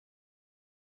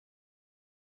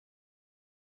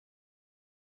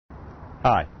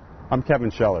Hi, I'm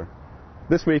Kevin Scheller.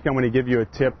 This week I'm going to give you a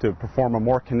tip to perform a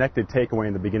more connected takeaway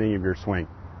in the beginning of your swing.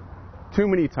 Too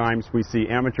many times we see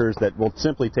amateurs that will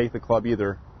simply take the club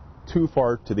either too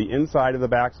far to the inside of the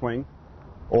backswing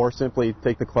or simply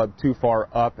take the club too far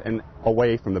up and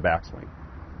away from the backswing.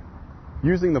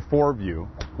 Using the fore-view,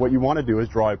 what you want to do is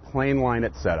draw a plane line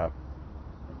at setup,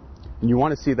 and you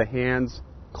want to see the hands,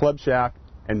 club shaft,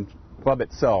 and club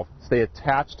itself stay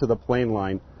attached to the plane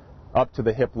line up to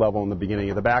the hip level in the beginning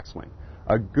of the backswing.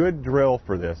 A good drill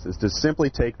for this is to simply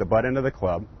take the butt end of the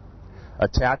club,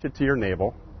 attach it to your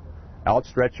navel,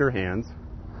 outstretch your hands,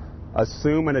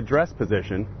 assume an address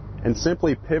position, and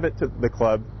simply pivot to the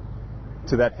club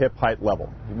to that hip height level.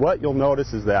 What you'll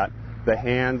notice is that the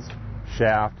hands,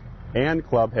 shaft, and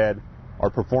club head are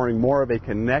performing more of a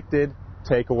connected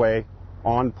takeaway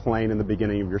on plane in the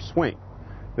beginning of your swing.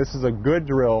 This is a good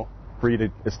drill for you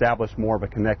to establish more of a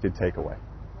connected takeaway.